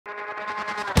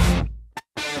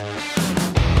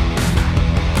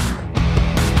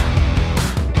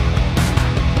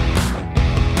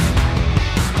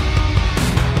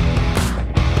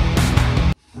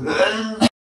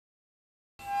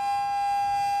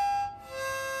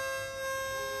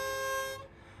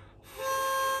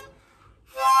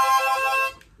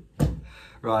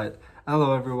Right,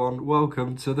 hello everyone,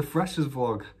 welcome to the Freshers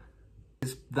vlog.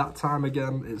 It's that time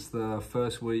again, it's the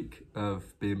first week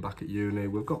of being back at uni.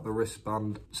 We've got the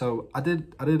wristband. So I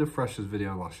did a Freshers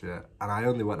video last year and I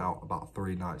only went out about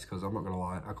 3 nights because I'm not gonna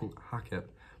lie, I couldn't hack it.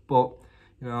 But,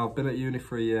 you know, I've been at uni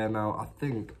for a year now. I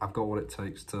think I've got what it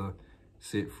takes to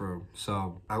see it through.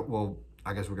 So, I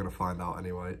guess we're gonna find out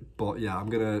anyway. But yeah,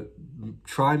 I'm gonna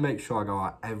try and make sure I go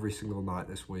out every single night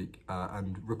this week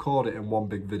and record it in one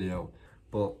big video.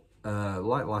 But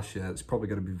like last year, it's probably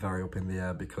going to be very up in the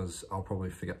air because I'll probably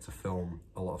forget to film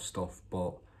a lot of stuff.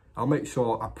 But I'll make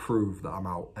sure I prove that I'm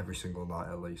out every single night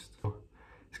at least.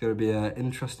 It's going to be an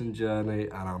interesting journey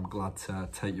and I'm glad to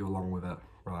take you along with it.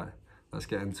 Right, let's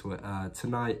get into it.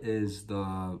 Tonight is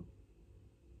the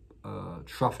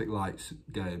traffic lights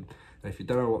game. And if you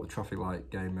don't know what the traffic light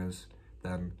game is,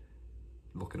 then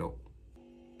look it up.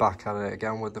 Back at it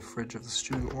again with the fridge of the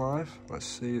student life. Let's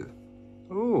see.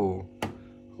 Ooh.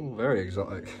 Oh, very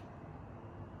exotic.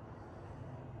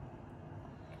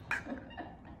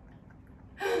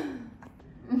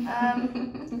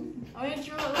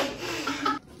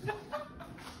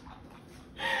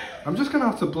 I'm just gonna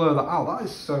have to blur that out. That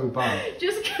is so bad.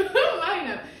 Just combine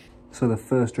it. So the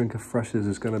first drink of Freshers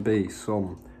is gonna be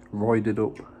some roided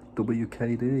up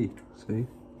WKD. See?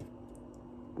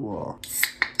 Wow.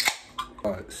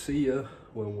 Right, see ya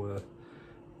when we're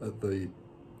at the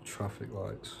traffic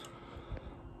lights.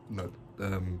 No,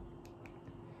 the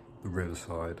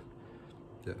riverside.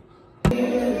 Yeah.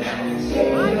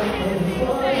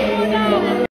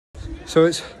 So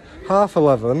it's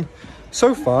 11:30.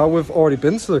 So far, we've already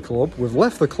been to the club. We've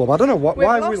left the club. I don't know why we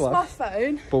left. We've lost my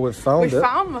phone. But we've found it. We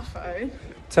found my phone.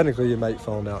 Technically, your mate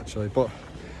found it actually. But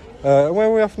where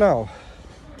are we off now?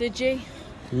 Did you?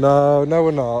 No,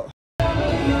 we're not.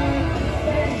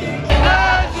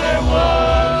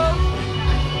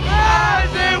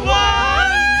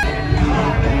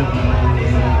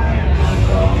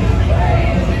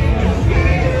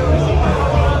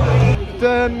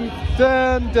 Dun,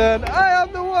 dun, dun. I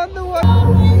am the one,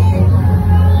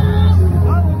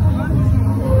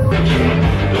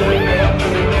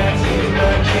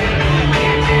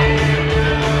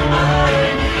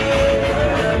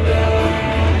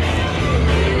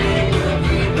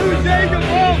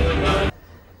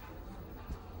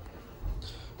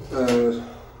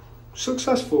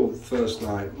 successful first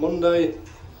night. Monday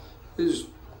is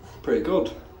pretty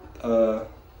good. A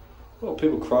lot of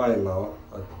people crying now.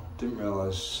 I didn't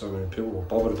realise so many people were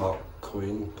bothered about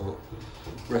Queen, but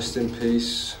rest in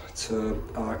peace to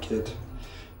our kid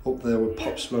up there with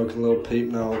Pop Smoke and Lil Peep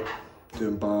now,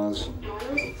 doing bars.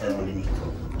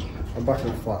 I'm back in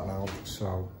the flat now, so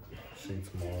I'll see you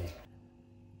tomorrow.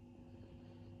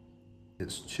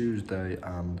 It's Tuesday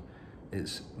and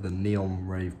it's the neon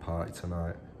rave party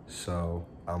tonight, so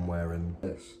I'm wearing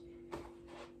this.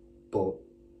 But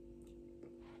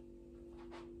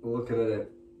looking at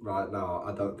it right now,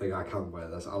 I don't think I can wear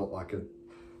this. I look like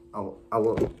I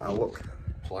look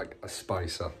like a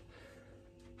spicer.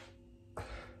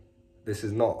 This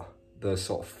is not the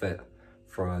sort of fit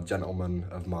for a gentleman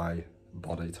of my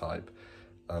body type.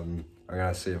 I'm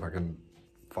gonna see if I can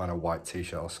find a white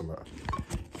t-shirt or something.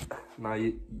 Now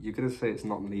you're gonna say it's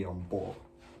not neon, but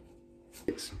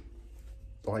it's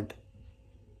like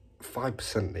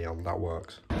 5% neon. That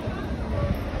works.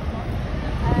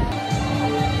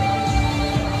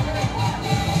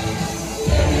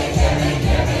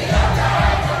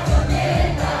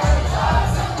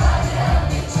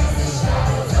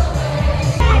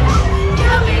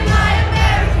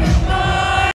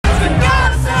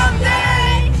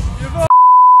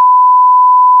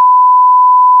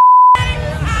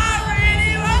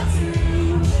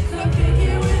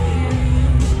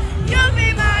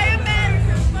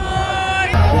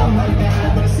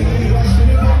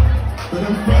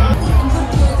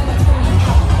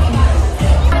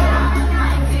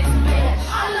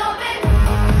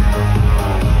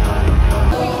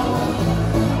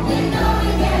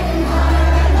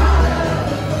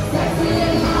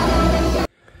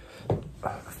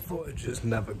 Just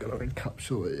never gonna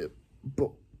encapsulate it,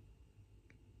 but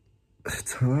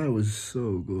tonight was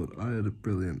so good. I had a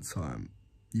brilliant time.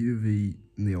 UV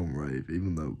neon rave,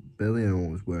 even though barely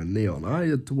anyone was wearing neon. I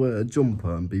had to wear a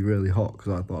jumper and be really hot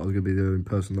because I thought I was gonna be the only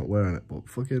person not wearing it, but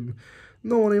fucking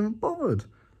no one even bothered.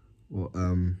 But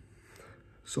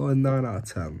so a 9 out of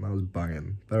 10. That was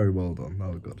banging. Very well done.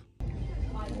 That was good.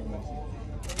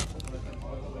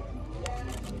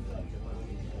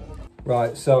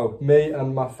 Right, so me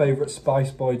and my favourite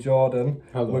Spice Boy Jordan,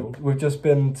 we've just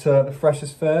been to the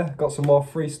Freshers Fair, got some more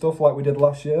free stuff like we did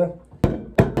last year.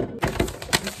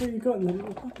 That's what you got in the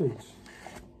little package?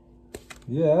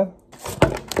 Yeah.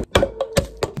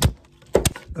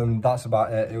 And that's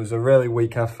about it. It was a really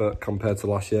weak effort compared to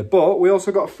last year. But we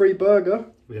also got a free burger.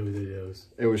 Yeah, we did, yeah.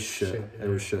 It was shit. It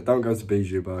was shit. Don't go to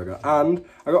Bijou Burger. And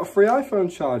I got a free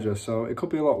iPhone charger, so it could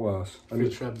be a lot worse. Free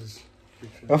Trebs.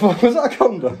 Was that a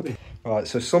condom? Right,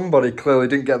 so somebody clearly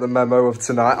didn't get the memo of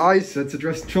tonight. I said to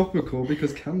dress tropical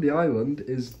because Candy Island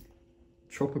is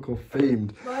tropical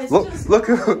themed.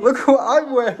 Look what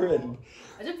I'm wearing.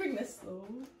 I did bring this though.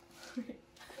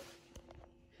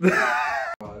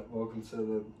 Right, welcome to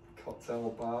the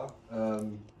cocktail bar.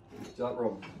 Do you like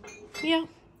rum? Yeah.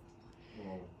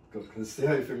 Oh, good, because it's the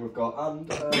only thing we've got. And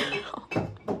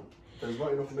there's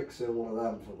not enough mixer in one of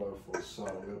them for both of us, so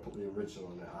I'm going to put the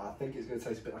original in it. I think it's going to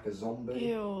taste a bit like a zombie.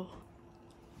 Ew.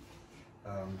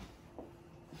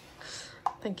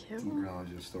 Thank you. Didn't realise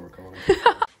you were still recording.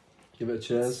 Give it a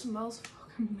cheers. It smells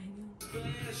fucking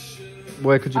amazing.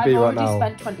 Where could you be right now? I've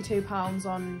already spent £22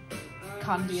 on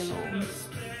candy alone.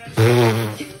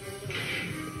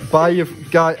 Buy your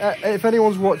guy. If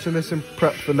anyone's watching this in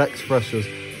prep for next freshers,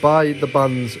 buy the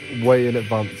bands way in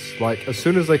advance. Like as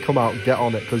soon as they come out, get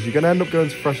on it because you're gonna end up going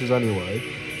to freshers anyway,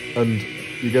 and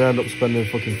you're gonna end up spending a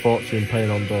fucking fortune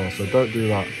paying on door. So don't do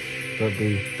that. Don't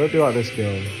do like this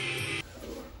girl.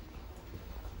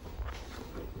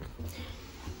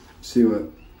 See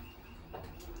what?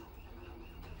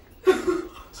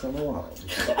 Is that allowed?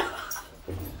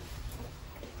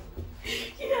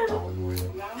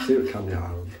 See what Candy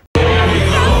Island.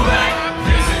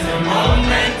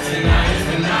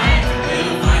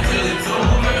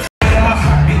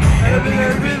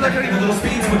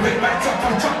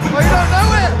 Oh, you don't know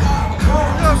it!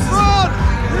 You're a fraud!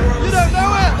 You don't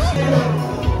know it!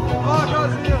 Oh, I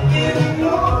can't see it.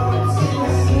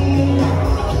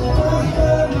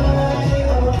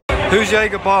 Who's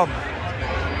Jaeger Bomb? I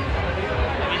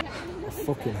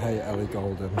fucking hate Ellie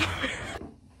Goulding.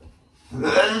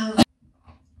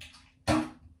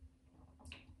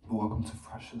 Welcome to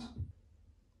Freshers.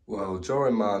 Well,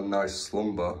 during my nice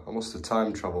slumber, I must have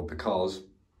time travelled because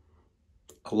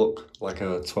I look like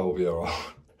a 12-year-old.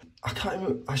 I can't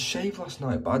even, I shaved last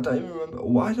night, but I don't even remember.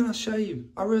 Why did I shave?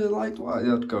 I really liked what I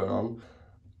had going on.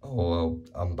 Oh well,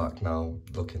 I'm back now,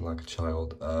 looking like a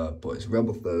child, but it's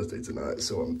Rebel Thursday tonight,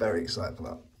 so I'm very excited for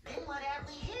that.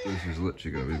 This is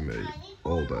literally going to be me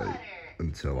all day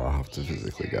until I have to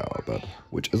physically get out of bed,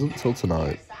 which isn't till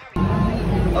tonight.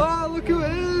 Oh, look who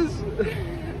it is!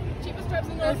 Cheapest trips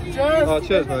in Northumbria. Oh,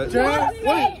 cheers, mate. Cheers!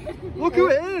 Wait! Look who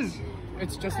it is!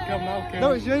 It's Jessica Malkin.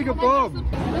 No, it's Jaeger Bomb.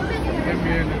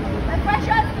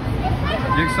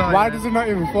 You excited? Why does it not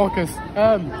even focus?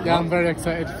 Yeah, I'm very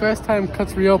excited. First time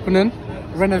cuts reopening,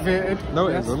 renovated. No,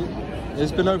 it isn't.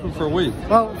 It's been open for a week.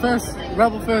 Well, first,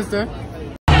 Rebel Thursday.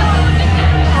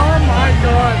 Oh my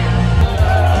god!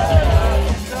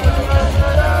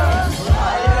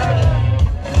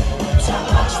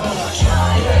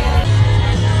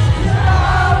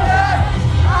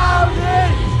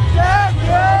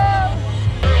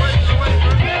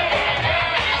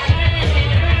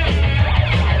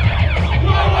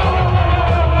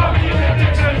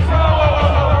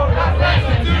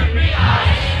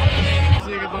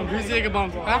 Who's Jaeger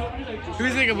Bomb? Huh?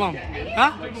 Who's Jaeger Bomb?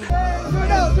 Huh? Do it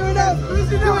now! Do it now! Do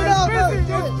it now! Do it!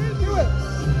 Do it!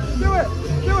 Do it!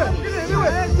 Do it!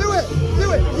 Do it! Do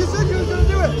it! You said you were gonna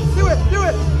do it! Do it! Do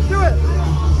it! Do it!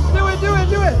 Do it! Do it!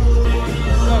 Do it!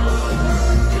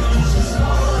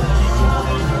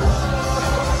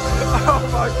 Oh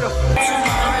my god!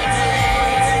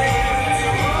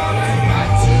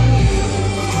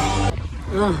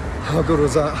 How good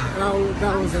was that?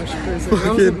 That was actually crazy.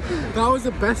 That was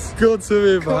the best. Good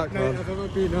to be back, man. I've ever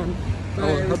been on. I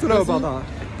don't know about that,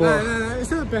 but no, it's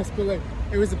not the best, but like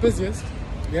it was the busiest.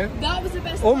 Yeah. That was the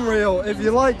best. unreal. If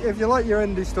you like your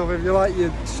indie stuff, if you like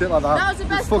your shit like that, was the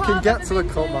best fucking part get I've to the ever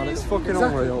cup, been man. to. It's fucking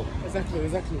Exactly. unreal. Exactly.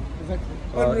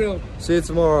 Right. Unreal. See you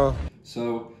tomorrow.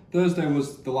 So Thursday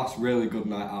was the last really good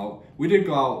night out. We did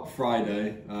go out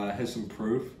Friday. Here's some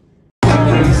proof.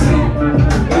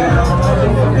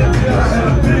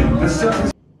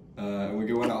 And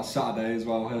we went out Saturday as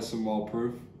well. Here's some more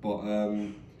proof. But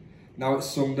now it's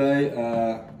Sunday,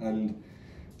 and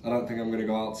I don't think I'm going to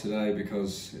go out today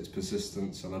because it's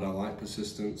persistence, and I don't like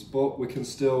persistence. But we can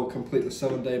still complete the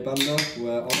 7-day bender.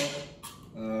 We're on it.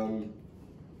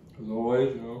 As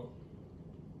always, you know.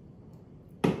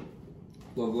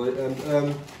 Lovely,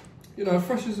 and you know,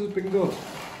 Freshers has been good.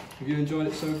 Have you enjoyed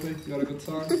it, Sophie? You had a good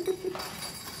time?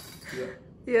 Yeah.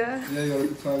 Yeah. Yeah, you had a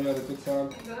good time. You had a good time.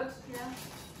 Good. Yeah.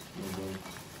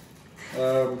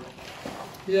 Lovely.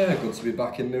 Yeah, good to be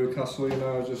back in Newcastle. You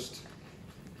know, just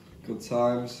good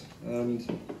times,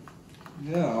 and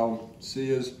yeah, I'll see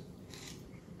you.